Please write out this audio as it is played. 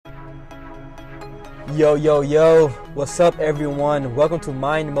Yo, yo, yo, what's up, everyone? Welcome to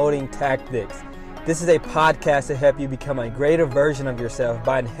Mind Molding Tactics. This is a podcast to help you become a greater version of yourself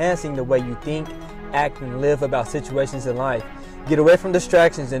by enhancing the way you think, act, and live about situations in life. Get away from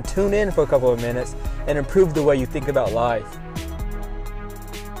distractions and tune in for a couple of minutes and improve the way you think about life.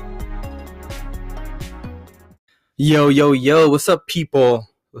 Yo, yo, yo, what's up, people?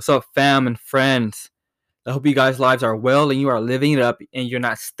 What's up, fam and friends? I hope you guys' lives are well and you are living it up and you're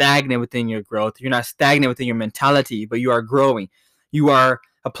not stagnant within your growth. You're not stagnant within your mentality, but you are growing. You are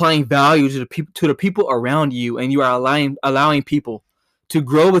applying value to the people around you, and you are allowing people to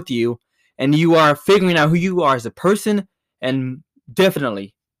grow with you, and you are figuring out who you are as a person, and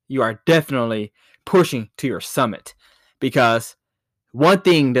you are definitely pushing to your summit. Because one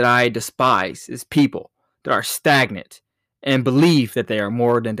thing that I despise is people that are stagnant and believe that they are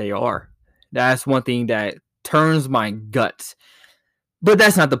more than they are. That's one thing that turns my guts. But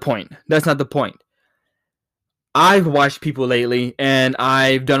that's not the point. I've watched people lately, and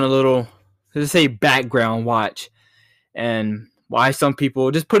I've done a little, let's say, background watch. And why some people,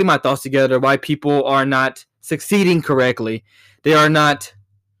 just putting my thoughts together, why people are not succeeding correctly. They are not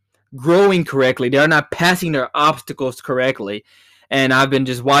growing correctly. They are not passing their obstacles correctly. And I've been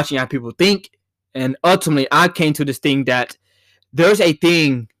just watching how people think. And ultimately, I came to this thing that there's a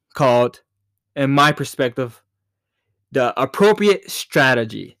thing called, in my perspective, the appropriate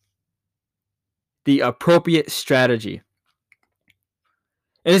strategy. The appropriate strategy.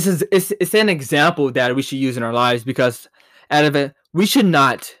 And it's an example that we should use in our lives, because out of it, we should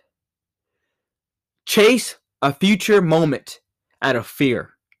not chase a future moment out of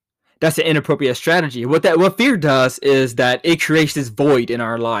fear. That's an inappropriate strategy. What fear does is that it creates this void in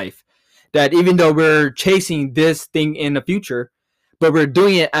our life. That even though we're chasing this thing in the future, but we're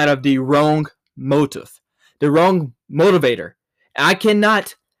doing it out of the wrong motive, the wrong motivator. I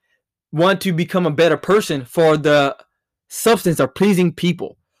cannot want to become a better person for the substance of pleasing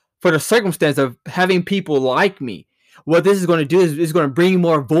people, for the circumstance of having people like me. What this is going to do is going to bring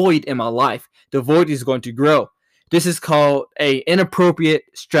more void in my life. The void is going to grow. This is called an inappropriate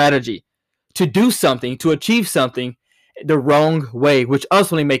strategy to do something, to achieve something the wrong way, which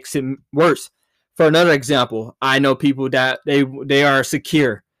ultimately makes it worse. For another example, I know people that they are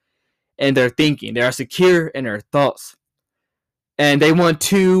secure in their thinking. They are secure in their thoughts. And they want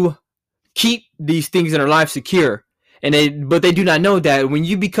to keep these things in their life secure. But they do not know that when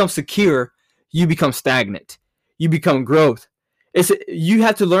you become secure, you become stagnant. You become growth. You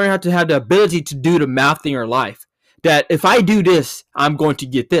have to learn how to have the ability to do the math in your life. That if I do this, I'm going to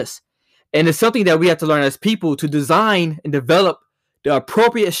get this. And it's something that we have to learn as people, to design and develop the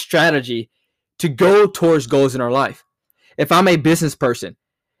appropriate strategy to go towards goals in our life. If I'm a business person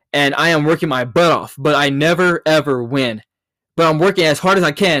and I am working my butt off, but I never ever win, but I'm working as hard as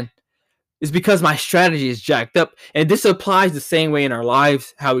I can, it's because my strategy is jacked up. And this applies the same way in our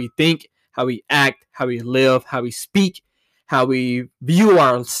lives: how we think, how we act, how we live, how we speak, how we view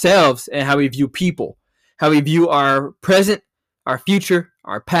ourselves, and how we view people, how we view our present, our future,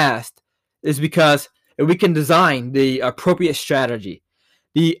 our past. Is because if we can design the appropriate strategy,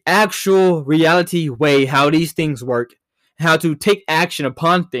 the actual reality way how these things work, how to take action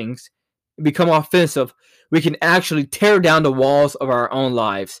upon things, become offensive, we can actually tear down the walls of our own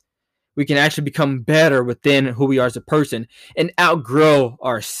lives. We can actually become better within who we are as a person and outgrow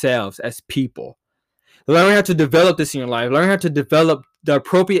ourselves as people. Learn how to develop this in your life. Learn how to develop the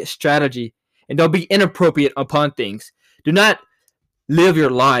appropriate strategy, and don't be inappropriate upon things. Do not live your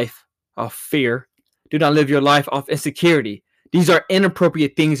life of fear. Do not live your life of insecurity. These are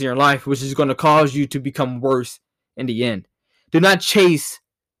inappropriate things in your life, which is going to cause you to become worse in the end. Do not chase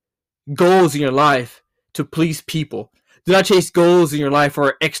goals in your life to please people. Do not chase goals in your life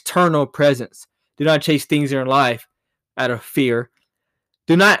for external presence. Do not chase things in your life out of fear.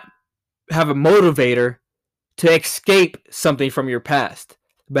 Do not have a motivator to escape something from your past,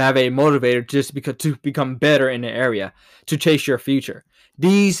 but have a motivator just to become better in the area, to chase your future.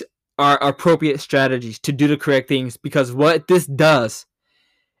 These are appropriate strategies to do the correct things, because what this does,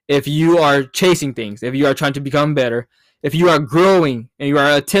 if you are chasing things, if you are trying to become better, if you are growing and you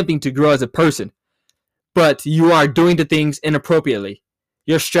are attempting to grow as a person, but you are doing the things inappropriately,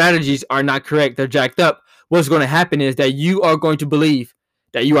 your strategies are not correct, they're jacked up, what's going to happen is that you are going to believe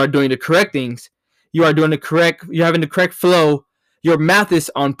that you are doing the correct things, you're having the correct flow, your math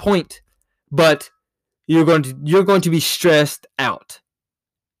is on point, but you're going to be stressed out.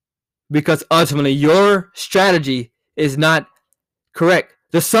 Because ultimately, your strategy is not correct.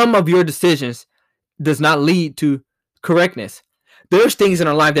 The sum of your decisions does not lead to correctness. There's things in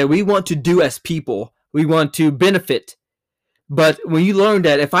our life that we want to do as people. We want to benefit. But when you learn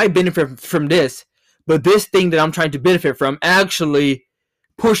that if I benefit from this, but this thing that I'm trying to benefit from actually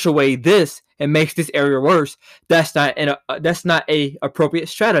push away this and makes this area worse, that's not a appropriate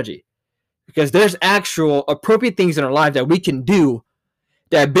strategy. Because there's actual appropriate things in our life that we can do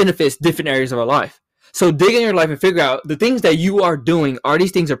that benefits different areas of our life. So dig in your life and figure out the things that you are doing. Are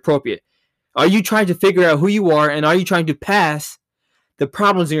these things appropriate? Are you trying to figure out who you are, and are you trying to pass the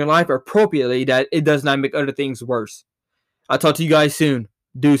problems in your life appropriately that it does not make other things worse? I'll talk to you guys soon.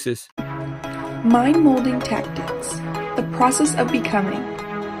 Deuces. Mind molding tactics. The process of becoming.